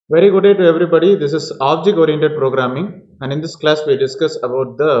Very good day to everybody. This is object-oriented programming, and in this class we discuss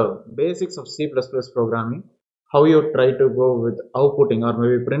about the basics of C++ programming, how you try to go with outputting or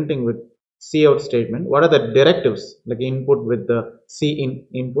maybe printing with cout statement. What are the directives like input with the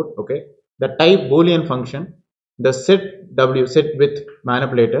input, okay? The type boolean function, the setw set with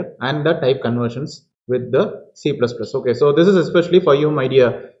manipulator, and the type conversions with the C++. Okay, so this is especially for you, my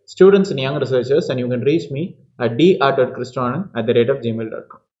dear students and young researchers, and you can reach me at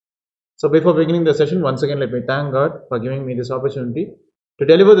dr.christoananth@gmail.com. So before beginning the session, once again let me thank God for giving me this opportunity to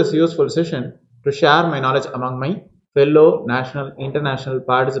deliver this useful session to share my knowledge among my fellow national, international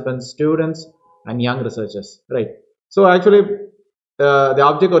participants, students and young researchers, right? So actually the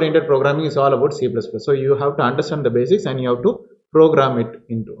object-oriented programming is all about C++. So you have to understand the basics and you have to program it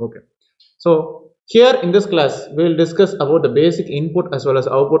into, okay. So here in this class, we will discuss about the basic input as well as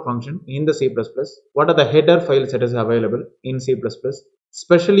output function in the C++. What are the header files that is available in C++,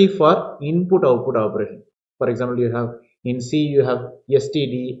 especially for input-output operation. For example, you have in C, you have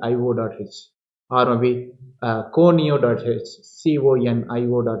stdio.h or maybe conio.h,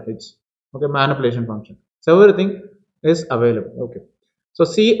 conio.h, okay, manipulation function. So everything is available, okay. So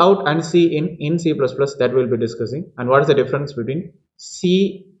cout and in C++ that we'll be discussing, and what is the difference between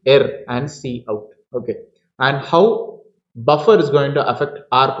cr and cout, okay, and how buffer is going to affect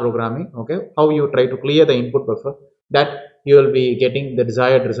our programming, okay, how you try to clear the input buffer that you will be getting the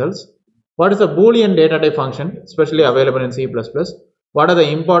desired results. What is the boolean data type function especially available in C++? What are the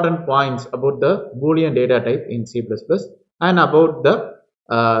important points about the boolean data type in C++ and about the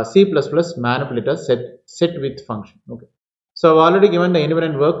C++ manipulator set with function, okay. So I've already given the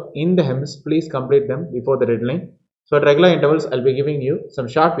independent work in the HEMS. Please complete them before the deadline. So at regular intervals, I'll be giving you some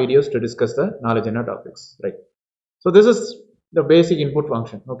short videos to discuss the knowledge in our topics, right? So this is the basic input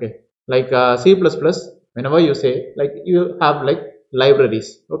function, okay. Like C++, whenever you say, like you have like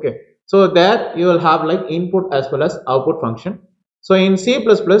libraries, okay. So there you will have like input as well as output function. So in C++,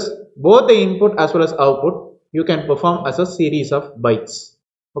 both the input as well as output, you can perform as a series of bytes,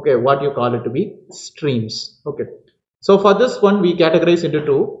 okay, what you call it to be streams, okay. So for this one, we categorize into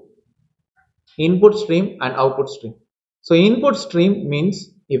two, input stream and output stream. So input stream means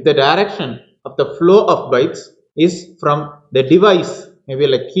if the direction of the flow of bytes is from the device, maybe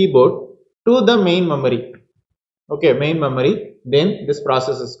like keyboard, to the main memory, okay, main memory, then this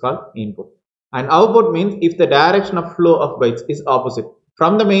process is called input. And output means if the direction of flow of bytes is opposite,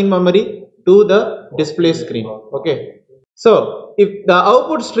 from the main memory to the display screen, okay. So if the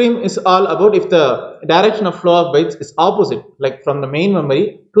output stream is all about if the direction of flow of bytes is opposite, like from the main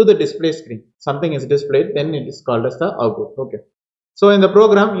memory to the display screen, something is displayed, then it is called as the output, okay. So in the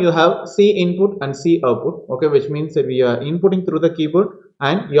program you have C input and C output, okay, which means that we are inputting through the keyboard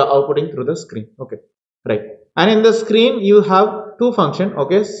and you are outputting through the screen, okay, right. And in the screen you have two functions,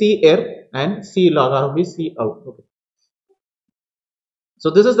 okay, cr and clog or be cout, okay. So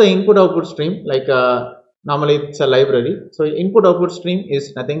this is the input output stream, like normally it's a library. So input output stream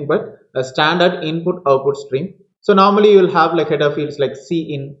is nothing but a standard input output stream. So normally you will have like header fields like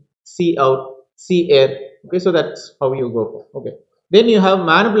cin, cout, cr, okay. So that's how you go for, okay. Then you have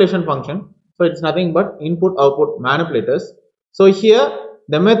manipulation function. So it's nothing but input output manipulators. So here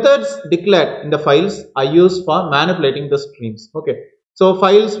the methods declared in the files are used for manipulating the streams, okay. So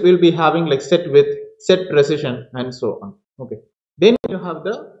files will be having like set width, set precision and so on, okay. Then you have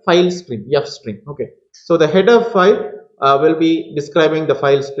the file stream, f stream, okay. So the header file will be describing the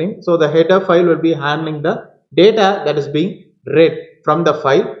file stream. So the header file will be handling the data that is being read from the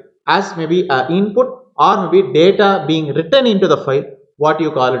file as maybe input or maybe data being written into the file, what you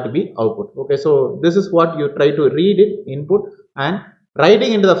call it to be output, okay. So this is what you try to read it, input, and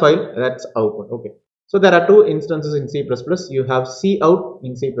writing into the file, that's output, okay. So there are two instances in C++. You have cout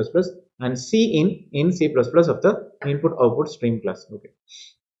in C++ and cin in C++ of the input output stream class, okay.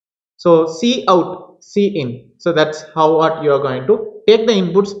 So cout, cin, so that's how what you are going to take the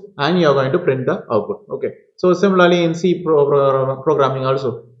inputs and you are going to print the output, okay. So similarly in C programming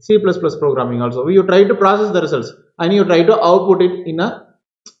also, C++ programming also, you try to process the results and you try to output it in a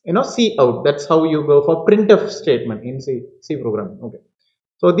cout. That's how you go for printf statement in C programming, okay.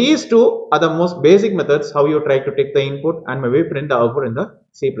 So these two are the most basic methods how you try to take the input and maybe print the output in the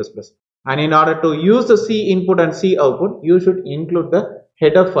C++. And in order to use the C input and C output, you should include the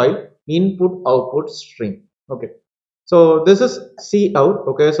header file input output stream, okay. So this is cout,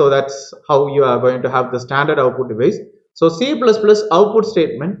 okay. So that's how you are going to have the standard output device. So C++ output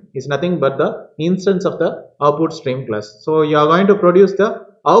statement is nothing but the instance of the output stream class. So you are going to produce the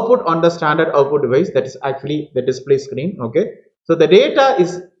output on the standard output device, that is actually the display screen, okay. So the data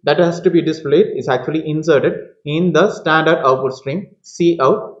that has to be displayed is actually inserted in the standard output stream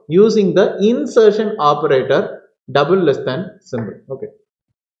cout using the insertion operator double less than symbol. Okay.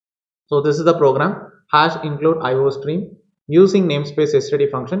 So this is the program, hash include iostream using namespace setw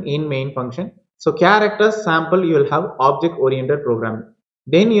function in main function. So character sample, you will have object oriented programming.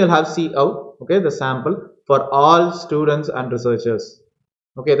 Then you will have cout, okay, the sample for all students and researchers.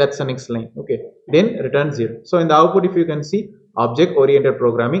 Okay, that's the next line. Okay, then return 0. So in the output, if you can see object oriented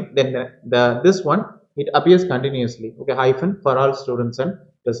programming, then this one, it appears continuously. Okay, hyphen for all students and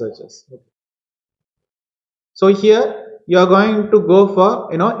researchers. Okay. So here you are going to go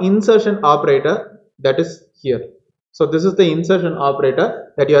for insertion operator, that is here. So this is the insertion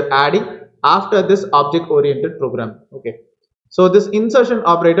operator that you are adding after this object oriented program. Okay. So this insertion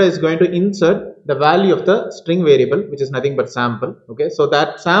operator is going to insert the value of the string variable, which is nothing but sample. Okay. So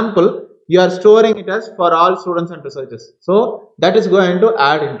that sample you are storing it as for all students and researchers. So that is going to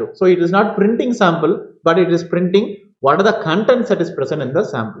add into. So it is not printing sample, but it is printing what are the contents that is present in the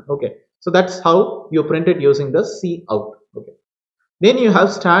sample. Okay. So that's how you print it using the cout. Okay. Then you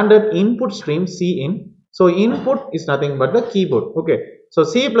have standard input stream cin. So input is nothing but the keyboard. Okay. So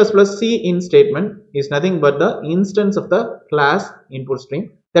C++ cin statement is nothing but the instance of the class input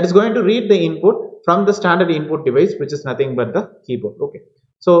stream that is going to read the input from the standard input device, which is nothing but the keyboard. Okay.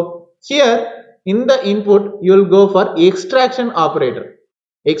 So here in the input you will go for extraction operator.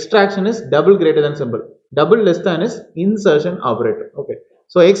 Extraction is double greater than symbol. Double less than is insertion operator. Okay.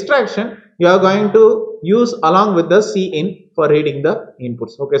 So extraction you are going to use along with the cin for reading the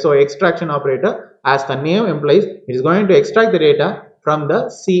inputs. Okay. So extraction operator, as the name implies, it is going to extract the data from the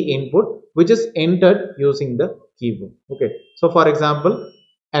C input, which is entered using the keyboard. Okay. So for example,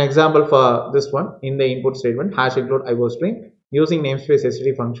 an example for this one in the input statement, hash include iostream using namespace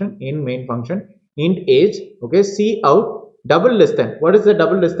setw function in main function int age. Okay. cout double less than. What is the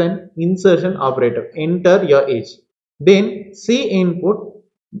double less than? Insertion operator. Enter your age. Then C input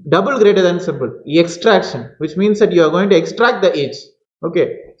double greater than symbol, extraction, which means that you are going to extract the age.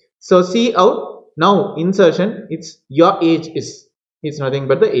 Okay. So cout now insertion, it's your age is. It's nothing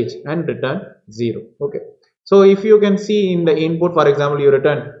but the age and return 0. Okay. So if you can see in the input, for example, you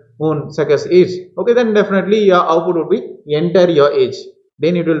return un seconds age. Okay, then definitely your output would be enter your age.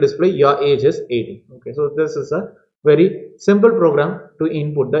 Then it will display your age is 18. Okay. So this is a very simple program to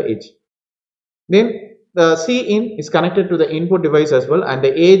input the age. Then the cin is connected to the input device as well, and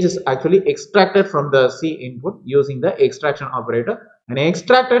the age is actually extracted from the C input using the extraction operator, and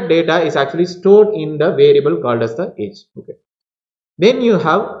extracted data is actually stored in the variable called as the age. Okay. Then you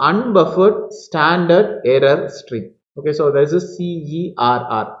have unbuffered standard error string. Okay, so there is a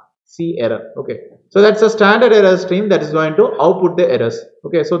CERR, C error. Okay, so that's a standard error stream that is going to output the errors.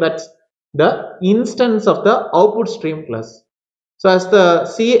 Okay, so that's the instance of the output stream class. So as the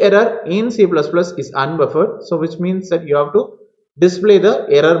C error in C++ is unbuffered, so which means that you have to display the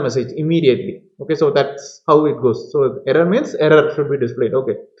error message immediately. Okay, so that's how it goes. So error means error should be displayed.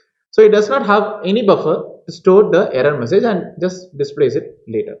 Okay, so it does not have any buffer to store the error message and just displays it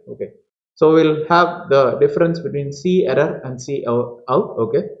later. Okay, so we'll have the difference between C error and cout.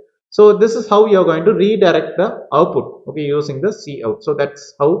 Okay, so this is how you are going to redirect the output. Okay, using the cout. So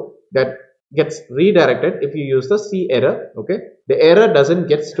that's how that gets redirected if you use the C error. Okay, the error doesn't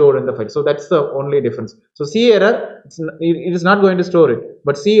get stored in the file. So that's the only difference. So C error, it is not going to store it,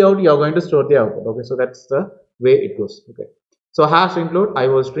 but cout you are going to store the output. Okay, so that's the way it goes. Okay, so hash include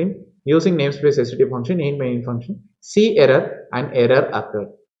iostream using namespace setw function in main function, C error and error occurred,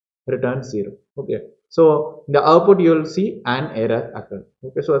 return 0. Okay, so in the output you will see an error occurred.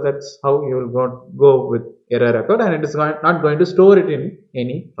 Okay, so that's how you will go with error occurred, and it is not going to store it in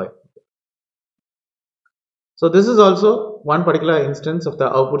any file. So this is also one particular instance of the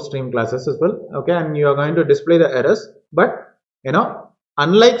output stream classes as well. Okay, and you are going to display the errors, but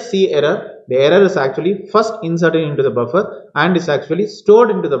unlike C error, the error is actually first inserted into the buffer and is actually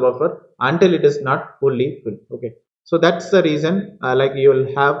stored into the buffer until it is not fully filled. Okay, so that's the reason like you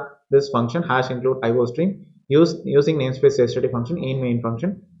will have this function hash include iostream using namespace setw function in main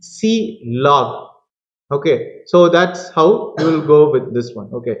function C log. Okay, so that's how you will go with this one.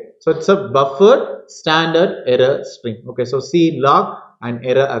 Okay, so it's a buffered standard error string. Okay, so C log and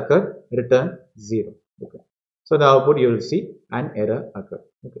error occurred, return 0. Okay, so the output you will see an error occurred.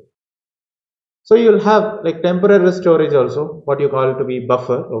 Okay, so you will have like temporary storage also, what you call it to be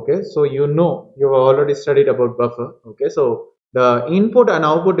buffer. Okay, so you have already studied about buffer. Okay, so the input and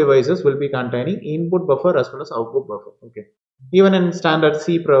output devices will be containing input buffer as well as output buffer. Okay, even in standard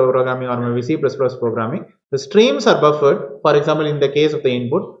C programming or maybe C++ programming, the streams are buffered. For example, in the case of the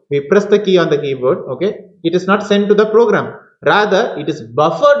input, we press the key on the keyboard. Okay, it is not sent to the program, rather it is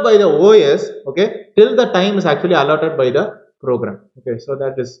buffered by the OS. Okay, till the time is actually allotted by the program. Okay, so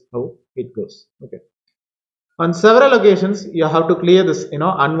that is how it goes. Okay. On several occasions, you have to clear this,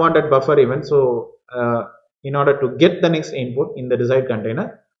 unwanted buffer event. So, in order to get the next input in the desired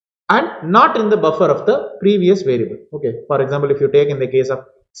container and not in the buffer of the previous variable. Okay. For example, if you take in the case of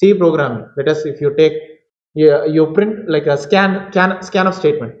C programming, let us if you take you print like a scan of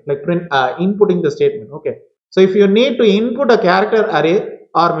statement, like print inputting the statement. Okay. So if you need to input a character array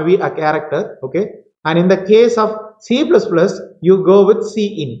or maybe a character, okay, and in the case of C++, you go with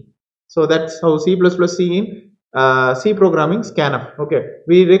cin. So that's how C programming scanf. Okay,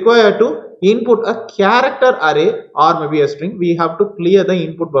 we require to input a character array or maybe a string. We have to clear the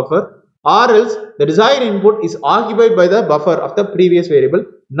input buffer, or else the desired input is occupied by the buffer of the previous variable,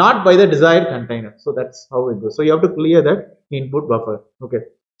 not by the desired container. So that's how it goes. So you have to clear that input buffer. Okay.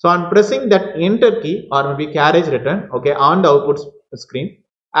 So on pressing that enter key or maybe carriage return, okay, on the output screen,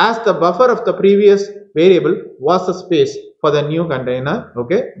 as the buffer of the previous variable was the space for the new container,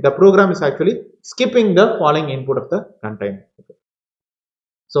 okay, the program is actually skipping the following input of the container. Okay.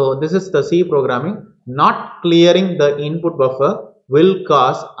 So this is the C programming. Not clearing the input buffer will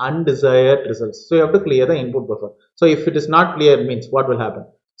cause undesired results. So you have to clear the input buffer. So if it is not clear, means what will happen?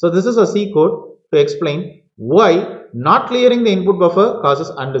 So this is a C code to explain why not clearing the input buffer causes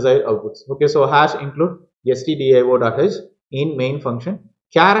undesired outputs. Okay, so hash include stdio.h in main function,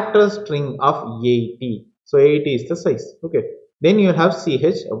 character string of 80. So 80 is the size. Okay, then you have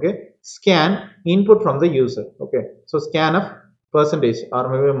ch. Okay, scan input from the user. Okay, so scan of percentage or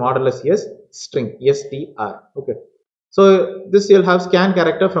maybe modulus yes string str. Okay, so this you'll have scan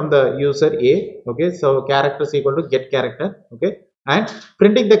character from the user a. Okay, so character is equal to get character. Okay, and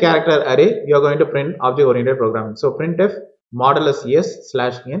printing the character array, you are going to print object oriented programming. So printf modulus yes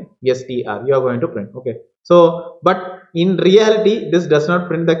 /n str you are going to print. Okay, so but in reality this does not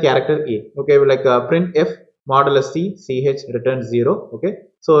print the character a. Okay, like printf modulus ch returns 0. Okay,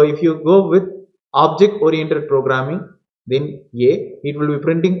 so if you go with object oriented programming, then it will be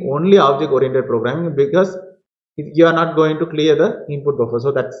printing only object oriented programming because you are not going to clear the input buffer.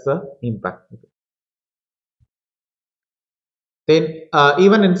 So that's the impact. Okay. Then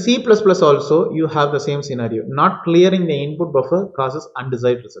even in C++ also you have the same scenario. Not clearing the input buffer causes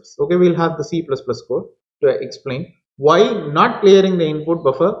undesired results. Okay, we'll have the C++ code to explain why not clearing the input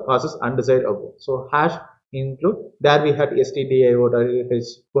buffer causes undesired output. So hash include, there we had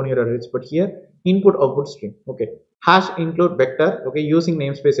stdio.h, but here input output string. Okay, hash include vector. Okay, using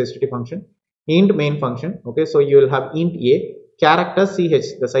namespace std function, int main function. Okay, so you will have int a, character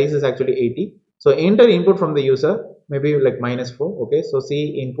ch, the size is actually 80. So enter input from the user, maybe like -4. Okay, so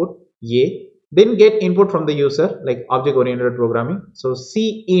C input a, then get input from the user like object oriented programming. So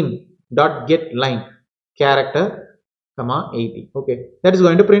cin dot get line character comma 80. Okay, that is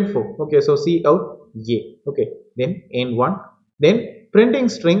going to print 4. Okay, so C out a. Okay, then n1, then printing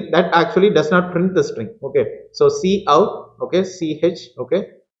string that actually does not print the string. Okay, so C out, okay, ch, okay,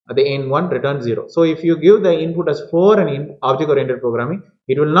 the n1 return 0. So if you give the input as 4 and in object oriented programming,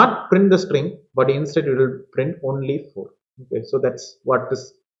 it will not print the string, but instead it will print only 4. Okay, so that's what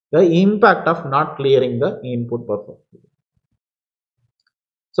is the impact of not clearing the input buffer.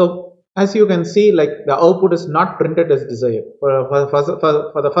 So as you can see, like the output is not printed as desired.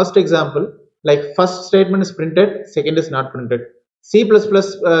 For the first example, like first statement is printed, second is not printed. C++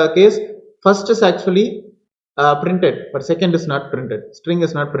 case, first is actually printed, but second is not printed. String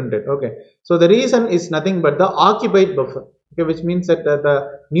is not printed. Okay, so the reason is nothing but the occupied buffer. Okay, which means that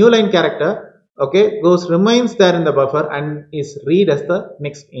the new line character, okay, remains there in the buffer and is read as the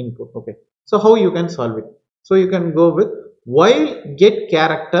next input. Okay, so how you can solve it? So you can go with while get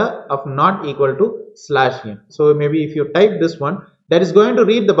character of not equal to /n. So maybe if you type this one, that is going to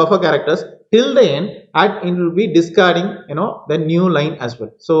read the buffer characters till the end, and it will be discarding the new line as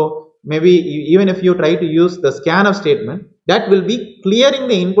well. So maybe even if you try to use the scanf statement, that will be clearing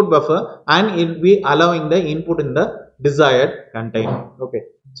the input buffer and it will be allowing the input in the desired container. Okay,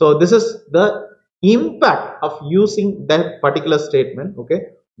 so this is the impact of using that particular statement. Okay,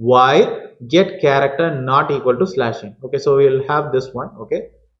 while get character not equal to /n. Okay, so we will have this one. Okay,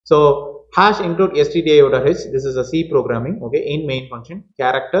 so hash include stdio.h, this is a C programming. Okay, in main function,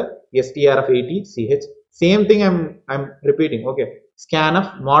 character str of 80 ch, same thing I'm repeating. Okay, scanf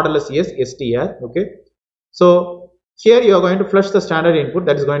modulus yes str. Okay, so here you are going to flush the standard input,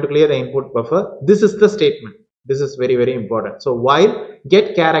 that is going to clear the input buffer. This is the statement. This is very, very important. So while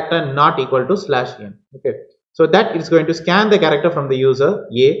get character not equal to /n. Okay, so that is going to scan the character from the user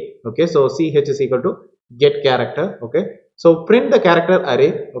a. Okay, so ch is equal to get character. Okay, so print the character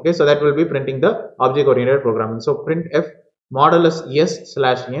array. Okay, so that will be printing the object oriented programming. So printf modulus yes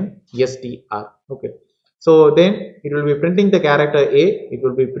 /n str. Okay, So then it will be printing the character A, it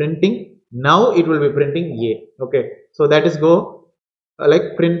will be printing, now it will be printing A. Okay, so that is go like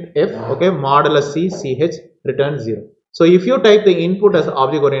print F, okay, modulus C CH return 0. So if you type the input as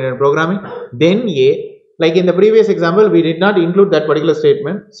object oriented programming, then A, like in the previous example, we did not include that particular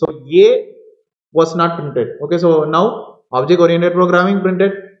statement. So A was not printed. Okay, so now object oriented programming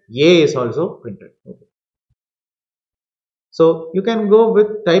printed, A is also printed. Okay. So you can go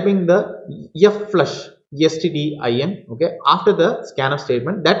with typing the F flush stdin, okay, after the scanf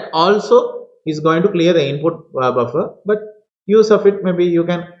statement. That also is going to clear the input buffer, but use of it maybe you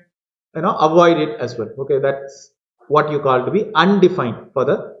can avoid it as well. Okay, that's what you call to be undefined for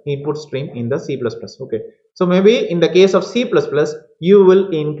the input stream in the C++. Okay, so maybe in the case of C++, you will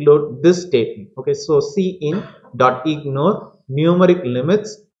include this statement. Okay, so cin dot ignore numeric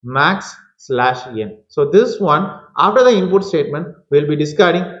limits max /n. So this one, after the input statement, we'll be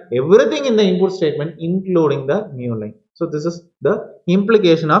discarding everything in the input statement including the new line. So this is the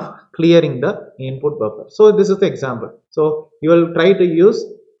implication of clearing the input buffer. So this is the example. So you will try to use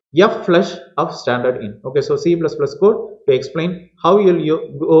F flush of standard in. Okay, so C++ code to explain how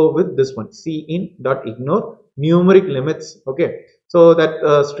you'll go with this one, cin dot ignore numeric limits. Okay, so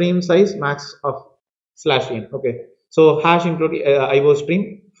that stream size max of /n. Okay, so hash include IO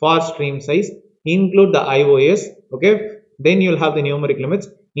stream for stream size, include the IOS. Okay, then you'll have the numeric limits,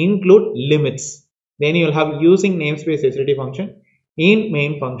 include limits, then you'll have using namespace STD function in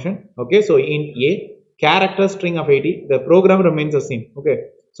main function. Okay, so in A character string of 80, the program remains the same. Okay,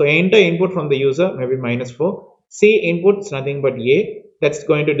 so enter input from the user, maybe -4. C input is nothing but A, that's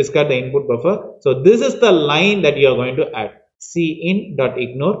going to discard the input buffer. So this is the line that you are going to add, cin dot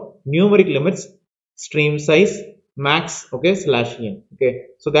ignore numeric limits stream size max, okay, /n. Okay,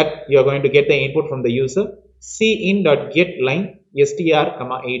 so that you are going to get the input from the user. Cin dot get line str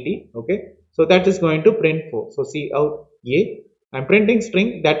comma 80. Okay, so that is going to print 4. So cout A, I'm printing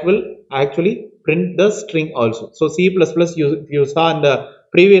string, that will actually print the string also. So C++, you saw in the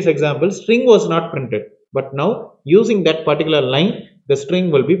previous example, string was not printed, but now using that particular line, the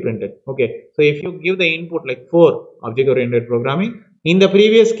string will be printed. Okay, so if you give the input like 4 object oriented programming, in the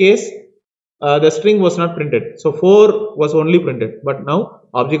previous case the string was not printed, so 4 was only printed, but now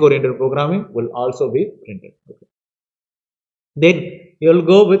object oriented programming will also be printed. Okay. Then you will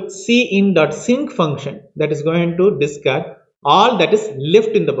go with cin.sync function, that is going to discard all that is left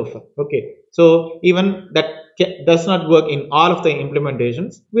in the buffer. Okay, so even that does not work in all of the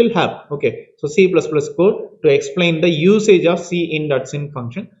implementations will have. Okay, so C++ code to explain the usage of cin.sync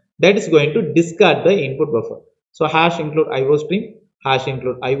function, that is going to discard the input buffer. So hash include IO stream, hash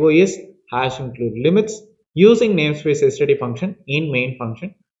include IOS, hash include limits, using namespace STD function in main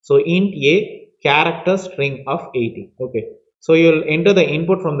function. So int A character string of 80. Okay, so you'll enter the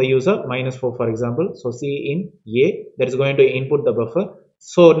input from the user -4 for example. So cin A, that is going to input the buffer.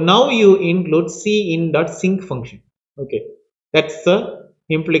 So now you include cin.sync function. Okay, that's the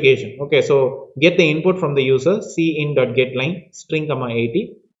implication. Okay, so get the input from the user, cin.getLine string comma 80.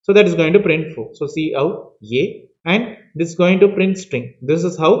 So that is going to print 4. So cout A, and this is going to print string. This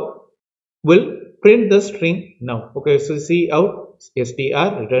is how will print the string now. Okay, so cout str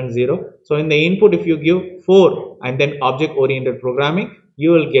return 0. So in the input, if you give 4 and then object oriented programming,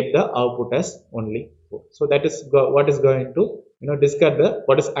 you will get the output as only 4. So that is what is going to discard the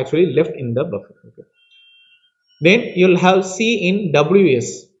what is actually left in the buffer. Okay. Then you'll have cin-ws.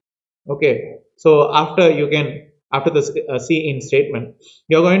 Okay, so after the cin statement,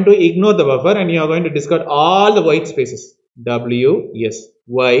 you are going to ignore the buffer and you are going to discard all the white spaces. ws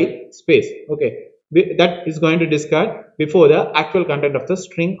white space. Okay, that is going to discard before the actual content of the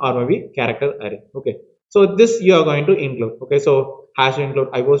string or maybe character array. Okay, so this you are going to include. Okay, so hash include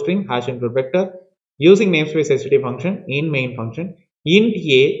IO string, hash include vector, using namespace STD function in main function. Int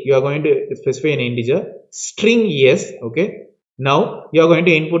A, you are going to specify an integer, string yes. Okay, now you are going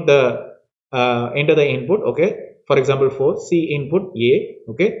to input the enter the input. Okay, for example 4 C input A.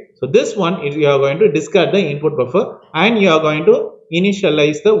 Okay, so this one is you are going to discard the input buffer and you are going to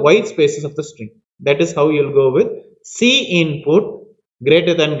initialize the white spaces of the string. That is how you will go with C input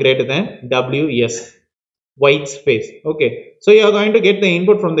greater than WS white space. Okay, so you are going to get the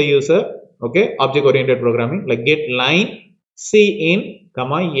input from the user. Okay, object oriented programming like get line cin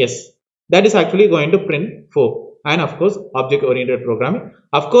comma yes, that is actually going to print 4. And of course object oriented programming,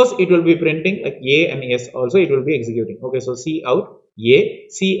 of course it will be printing like A and S also, it will be executing. Okay, so cout A,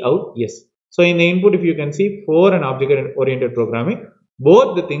 cout yes. So in the input, if you can see 4 and object oriented programming,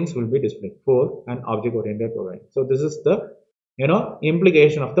 both the things will be displayed, 4 and object oriented programming. So this is the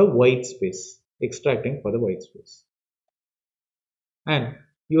implication of the white space, extracting for the white space. And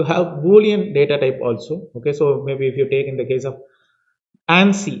you have boolean data type also. Okay, so maybe if you take in the case of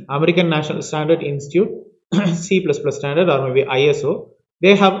ANSI, American National Standard Institute, C++ standard, or maybe ISO,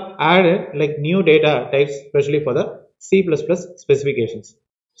 they have added like new data types, especially for the C++ specifications.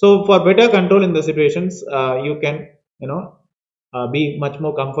 So for better control in the situations, you can, be much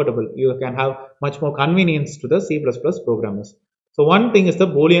more comfortable. You can have much more convenience to the C++ programmers. So one thing is the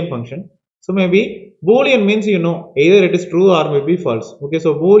Boolean function. So maybe Boolean means, either it is true or maybe false. Okay,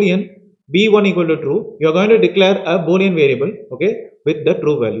 so Boolean b1 equal to true. You are going to declare a Boolean variable, okay, with the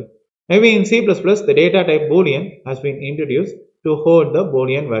true value. Maybe in C++, the data type Boolean has been introduced to hold the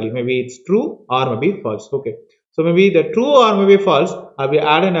Boolean value. Maybe it's true or maybe false. Okay, so maybe the true or maybe false are be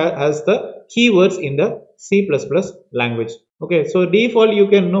added as the keywords in the C++ language. Okay, so default you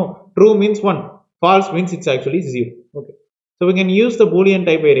can know true means 1, false means it's actually 0. Okay, so we can use the Boolean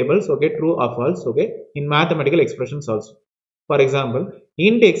type variables, okay, true or false, okay, in mathematical expressions also. For example,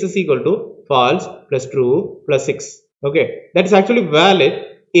 int x is equal to false plus true plus 6. Okay, that is actually valid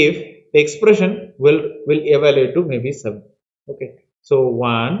if the expression will evaluate to maybe 7. Okay, so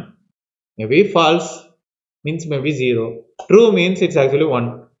 1 maybe false means maybe 0, true means it's actually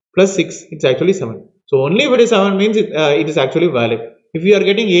 1, plus 6 it's actually 7. So only if it is 7 means it is actually valid. If you are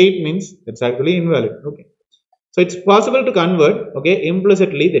getting 8 means it's actually invalid. Okay, so it's possible to convert, okay,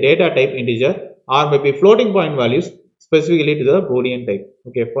 implicitly the data type integer or maybe floating point values specifically to the Boolean type.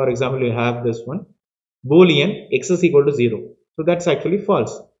 Okay, for example, you have this one, Boolean x is equal to 0. So that's actually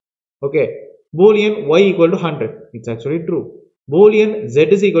false. Okay, Boolean y equal to 100. It's actually true. Boolean z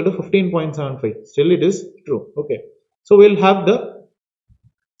is equal to 15.75. Still it is true. Okay, so we'll have the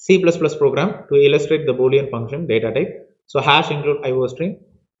C++ program to illustrate the Boolean function data type. So hash include IO string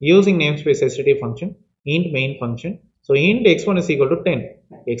using namespace setw function, int main function. So int x1 is equal to 10,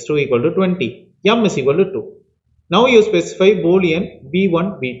 x2 equal to 20, m is equal to 2. Now you specify Boolean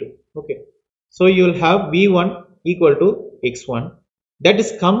b1, b2. Okay, so you will have b1 equal to x1 that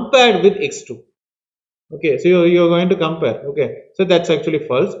is compared with x2. Okay, so you are going to compare. Okay, so that's actually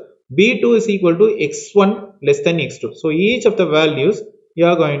false. b2 is equal to x1 less than x2. So each of the values you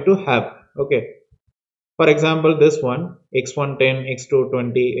are going to have. Okay, for example, this one x1 10, x2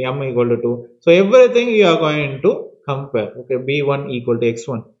 20, m equal to 2. So everything you are going to compare. Okay, b1 equal to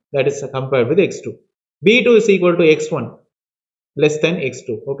x1, that is compared with x2. b2 is equal to x1 less than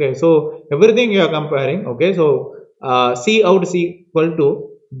x2. Okay, so everything you are comparing. Okay, so cout is equal to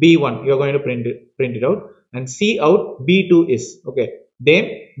b1, you are going to print it out, and cout b2 is okay. Then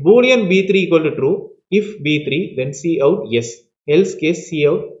Boolean b3 equal to true. If b3, then cout yes, else case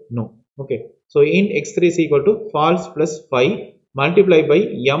cout no. Okay, so int x3 is equal to false plus 5 multiplied by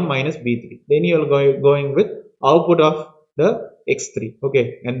m minus b3. Then you are going with output of the x3.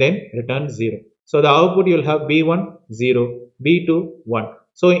 Okay, and then return 0. So the output you will have b1 0, b2 1.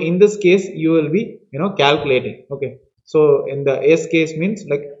 So in this case you will be calculating. Okay, so in the S case means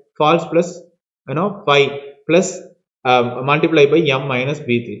like false plus 5 plus multiply by m minus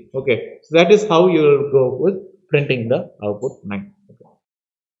b3. Okay, so that is how you will go with printing the output 9. Okay.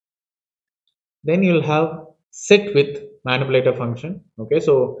 Then you will have set width manipulator function. Okay,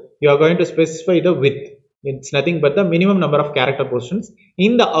 so you are going to specify the width. It's nothing but the minimum number of character positions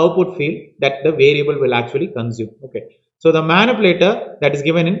in the output field that the variable will actually consume. Okay, so the manipulator that is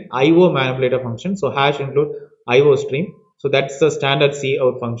given in IO manipulator function. So hash include IO stream. So that's the standard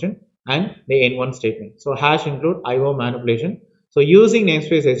cout function and the n1 statement. So hash include IO manipulation. So using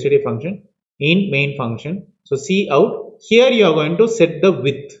namespace setw function, int main function. So cout, here you are going to set the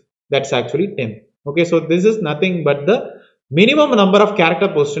width. That's actually 10. Okay, so this is nothing but the minimum number of character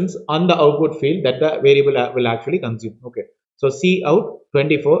positions on the output field that the variable will actually consume. Okay, so cout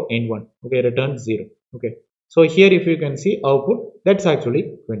 24 n1. Okay, return 0. Okay, so here if you can see output, that's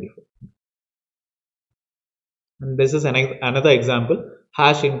actually 24. And this is another example.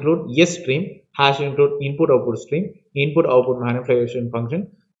 Hash include yes stream, hash include input output stream, input output manipulation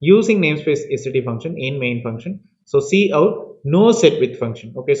function using namespace setw function in main function. So cout no set width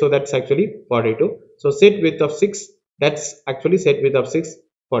function. Okay, so that's actually 42. So set width of 6, that's actually set width of 6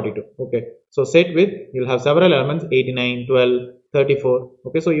 42. Okay, so set width you'll have several elements 89 12 34.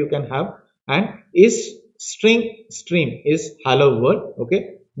 Okay, so you can have, and is string stream is hello world.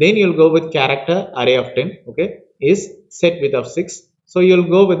 Okay, then you'll go with character array of 10. Okay, is set width of 6. So you'll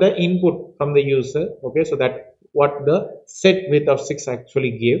go with the input from the user. Okay, so that what the set width of 6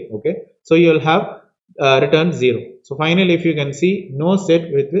 actually gave. Okay, so you'll have return 0. So finally if you can see no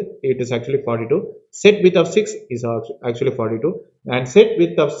set width, it is actually 42. Set width of 6 is actually 42, and set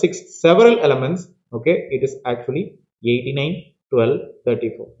width of 6 several elements. Okay, it is actually 89 12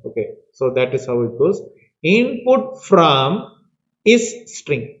 34. Okay, so that is how it goes. Input from is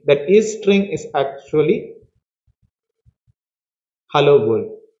string. That is string is actually hello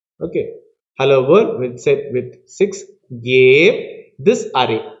world. Okay, hello world with set with 6 gave this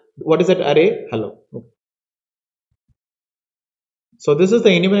array. What is that array? Hello. Okay. So this is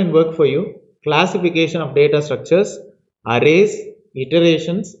the independent work for you. Classification of data structures, arrays,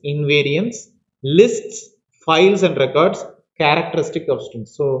 iterations, invariants, lists, files and records, characteristic of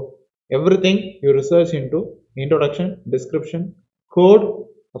strings. So everything you research into introduction, description, code.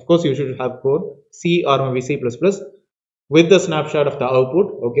 Of course, you should have code, C or maybe C++ with the snapshot of the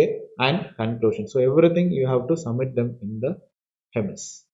output, okay, and conclusion. So everything you have to submit them in the MS.